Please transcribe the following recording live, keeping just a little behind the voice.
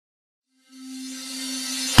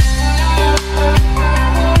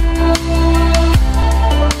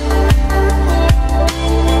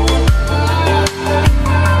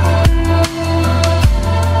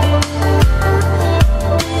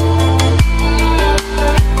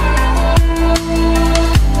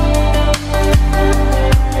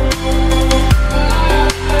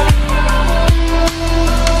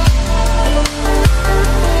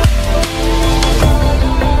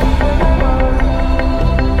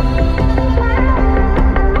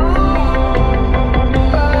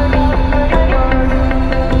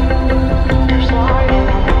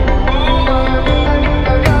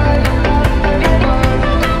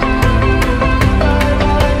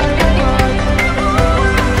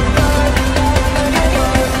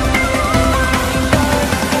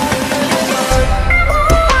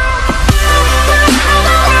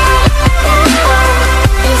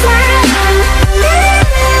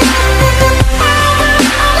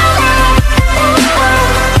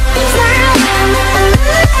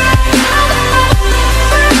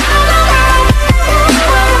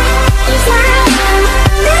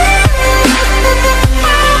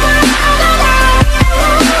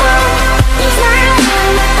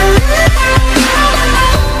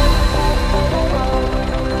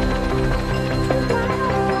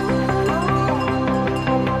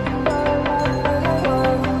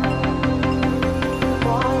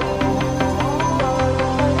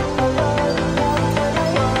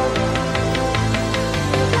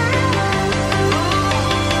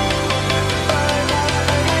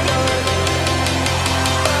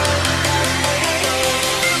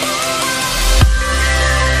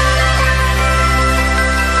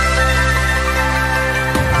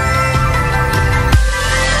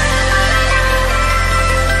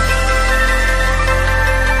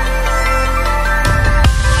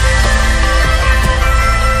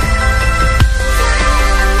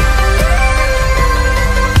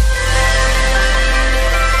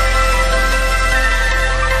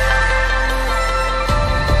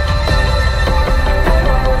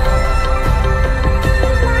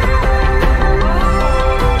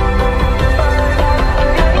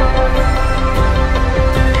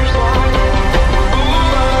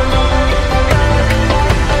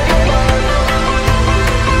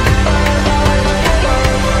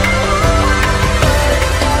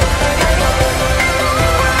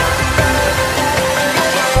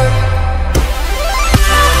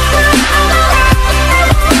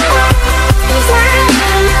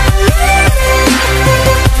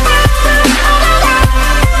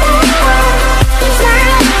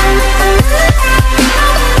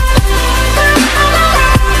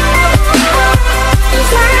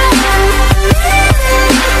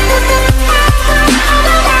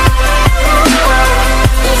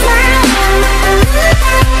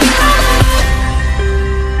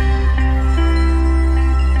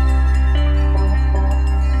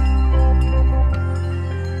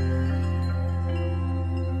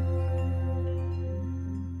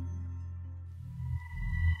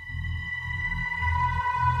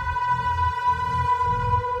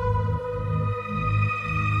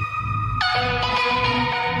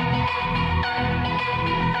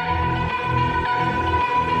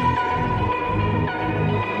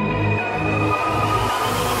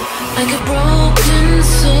like a broken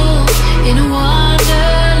soul in a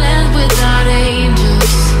wonderland without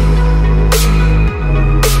angels.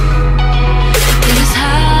 This is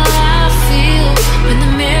how I feel when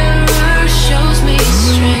the mirror shows me a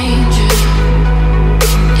stranger.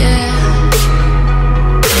 Yeah.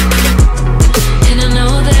 And I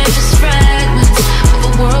know they're just fragments of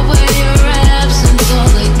a world where your absence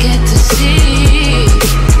all I get to see.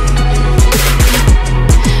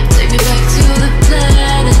 Take me back to the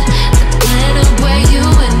planet where you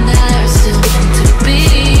and I are still meant to be.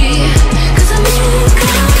 'Cause I'm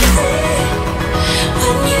incomplete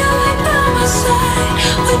when you ain't by my side,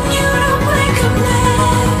 when you don't wake up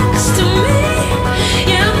next to me.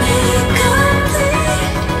 Yeah, I'm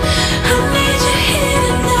incomplete. I need you here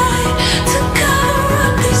tonight to cover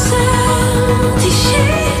up these empty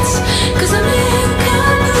sheets. 'Cause I'm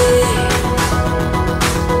incomplete.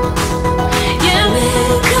 Yeah, I'm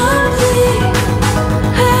incomplete.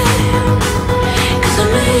 Hey. 'Cause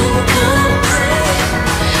I'm incomplete.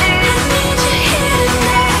 I need you here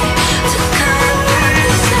tonight to cover up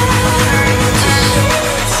these empty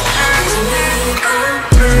sheets. 'Cause I'm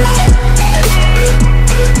incomplete.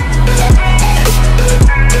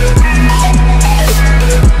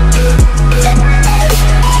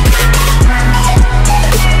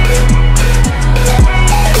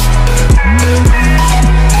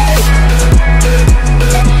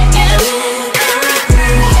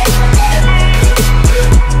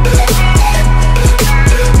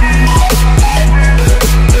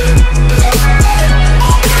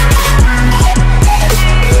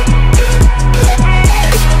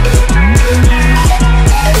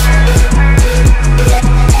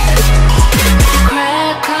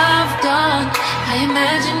 Crack of dawn, I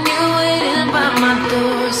imagine you waiting by my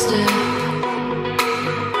doorstep.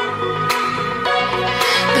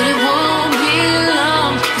 But it won't be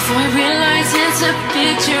long before I realize it's a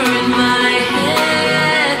picture in my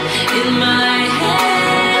head, in my head.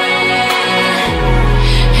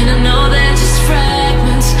 And I know they're just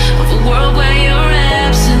fragments of a world where your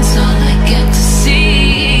absence all I get to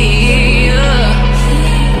see.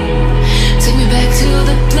 Take me back to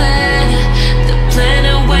the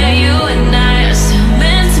planet where you and I are still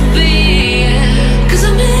meant to be. 'Cause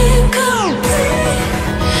I'm incomplete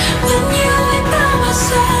when you ain't by my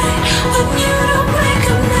side, when you don't wake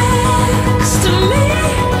up next to me.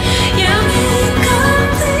 Yeah, I'm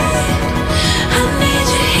incomplete. I need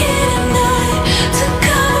you here tonight to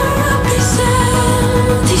cover up these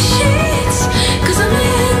empty sheets. 'Cause I'm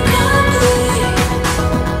incomplete.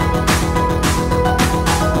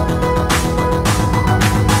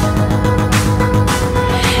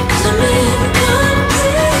 'Cause I'm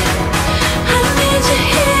incomplete. I need you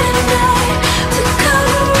here tonight to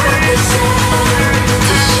cover up these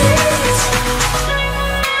empty sheets.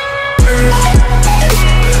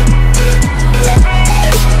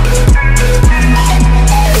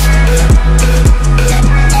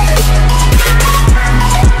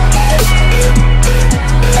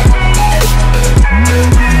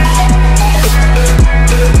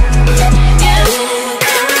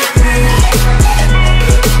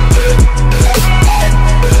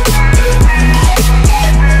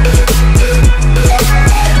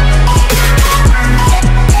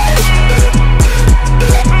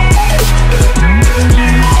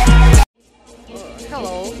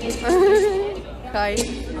 Hello. Hi.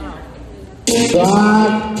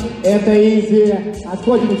 Так, это изи.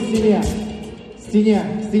 Отходим к стене.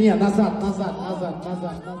 Стене, назад, назад.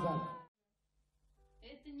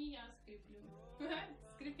 Это не я скриплю.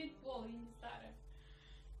 Скрипит пол, я не старая.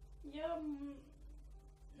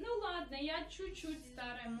 Ну ладно, я чуть-чуть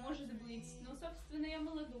старая, может быть. Но, собственно, я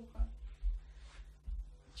молодуха.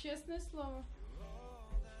 Честное слово.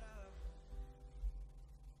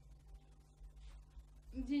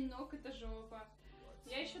 Денек это жопа.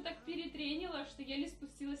 Я еще так перетренила, что еле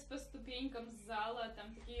спустилась по ступенькам с зала.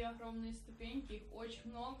 Там такие огромные ступеньки, их очень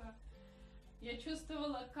много. Я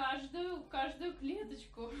чувствовала каждую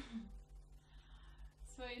клеточку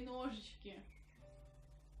своей ножечки.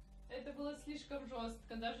 Это было слишком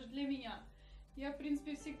жестко, даже для меня. Я, в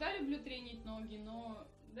принципе, всегда люблю тренить ноги, но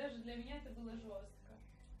даже для меня это было жестко.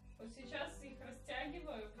 Вот сейчас их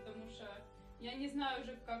растягиваю, потому что я не знаю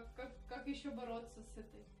уже, как еще бороться с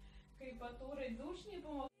этой крепатурой. Душ не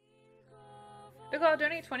помог. Look, I'll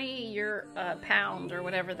donate 20 your pound or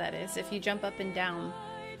whatever that is if you jump up and down.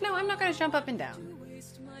 No, I'm not going to jump up and down.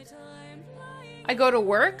 I go to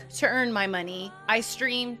work to earn my money. I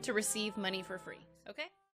stream to receive money for free. Okay?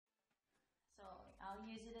 So I'll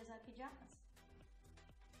use it as a pajamas.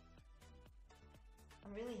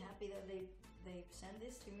 I'm really happy that they sent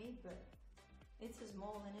this to me, but it's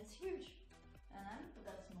small and it's huge.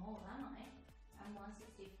 That's more than I. I'm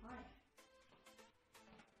 165.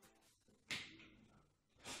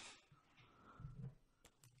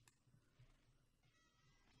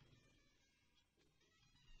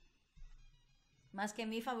 Más que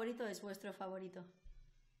mi favorito es vuestro favorito.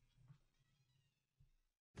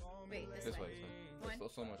 Wait, This way. One.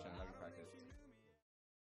 There's so much in nugget crackers.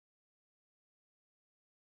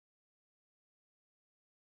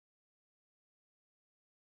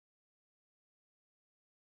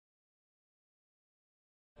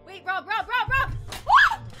 Wait, Rob! Ah!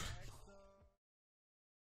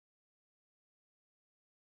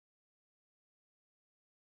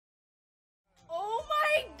 Oh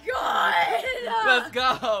my god! Let's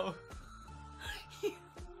go!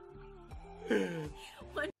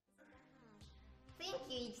 Thank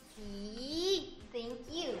you, HT. Thank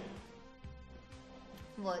you.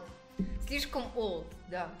 Вот. Слишком old,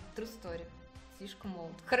 да, true story. Слишком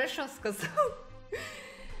old. Хорошо сказал.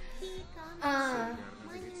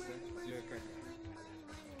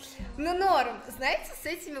 Ну, норм. Знаете, с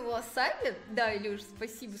этими волосами, да, Илюш,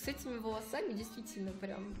 спасибо, с этими волосами действительно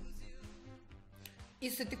прям... И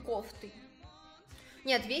с этой кофтой.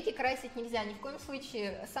 Нет, веки красить нельзя, ни в коем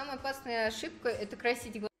случае. Самая опасная ошибка — это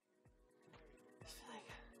красить глаза.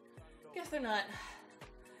 I guess they're not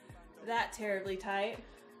that terribly tight.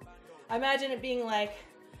 I imagine it being like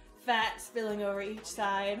fat spilling over each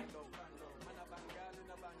side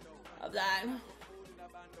of that.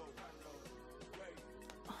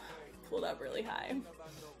 Pulled up really high.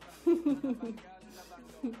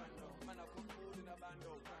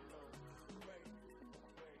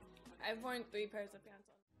 I've worn 3 pairs of pants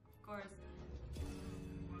on. Of course.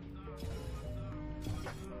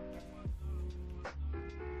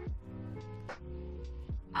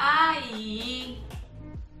 ¡Ay!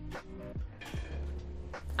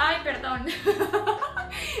 ¡Ay, perdón!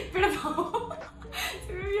 Perdón.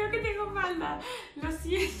 Se me olvidó que tengo falda. Lo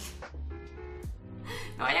siento.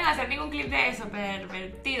 No vayan a hacer ningún clip de eso,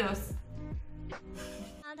 pervertidos.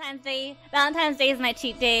 Valentine's Day is my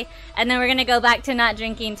cheat day, and then we're gonna go back to not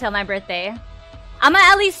drinking till my birthday. I'm gonna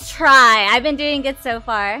at least try. I've been doing good so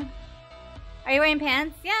far. Are you wearing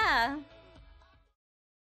pants? Yeah.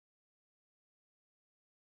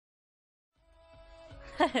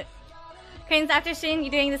 Cranes, after stream, you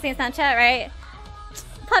doing the same Snapchat, right?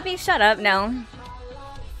 Puppy, shut up, no.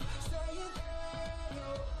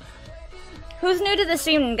 Who's new to the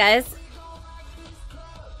stream, guys?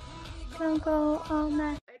 Don't go all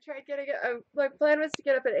night. I tried getting it. My plan was to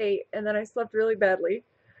get up at 8, and then I slept really badly,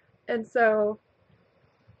 and so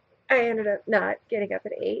I ended up not getting up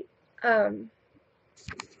at 8. And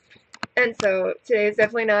so today is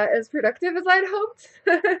definitely not as productive as I'd hoped,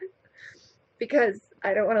 because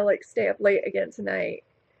I don't want to like stay up late again tonight.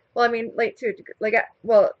 Well, I mean, late to a degree. Like,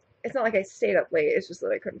 well, it's not like I stayed up late. It's just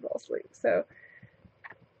that I couldn't fall asleep. So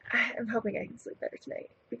I'm hoping I can sleep better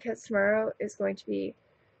tonight, because tomorrow is going to be.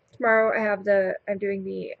 Tomorrow I'm doing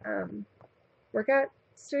the workout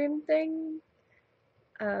stream thing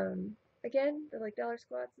again, the like dollar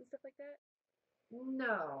squats and stuff like that.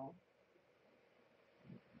 No.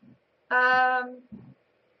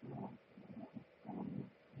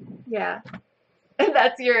 Yeah.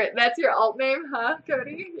 That's your alt name, huh,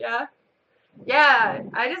 Cody? Yeah. Yeah,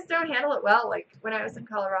 I just don't handle it well. Like when I was in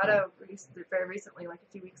Colorado very recently, like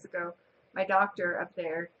a few weeks ago, my doctor up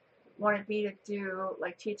there wanted me to do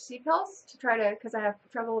like THC pills to try to, because I have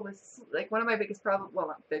trouble with, like, one of my biggest problems, well,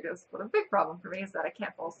 not biggest, but a big problem for me is that I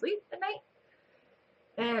can't fall asleep at night.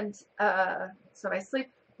 And so my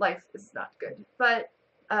sleep life is not good. But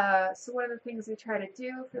so one of the things we try to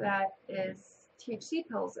do for that is THC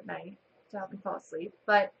pills at night to help me fall asleep.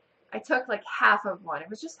 But I took like half of one. It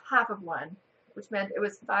was just half of one, which meant it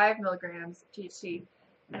was 5 milligrams of THC.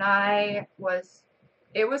 And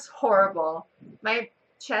it was horrible. My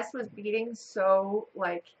chest was beating so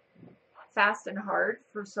like fast and hard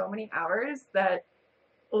for so many hours that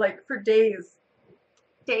like for days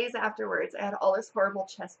afterwards I had all this horrible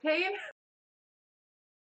chest pain.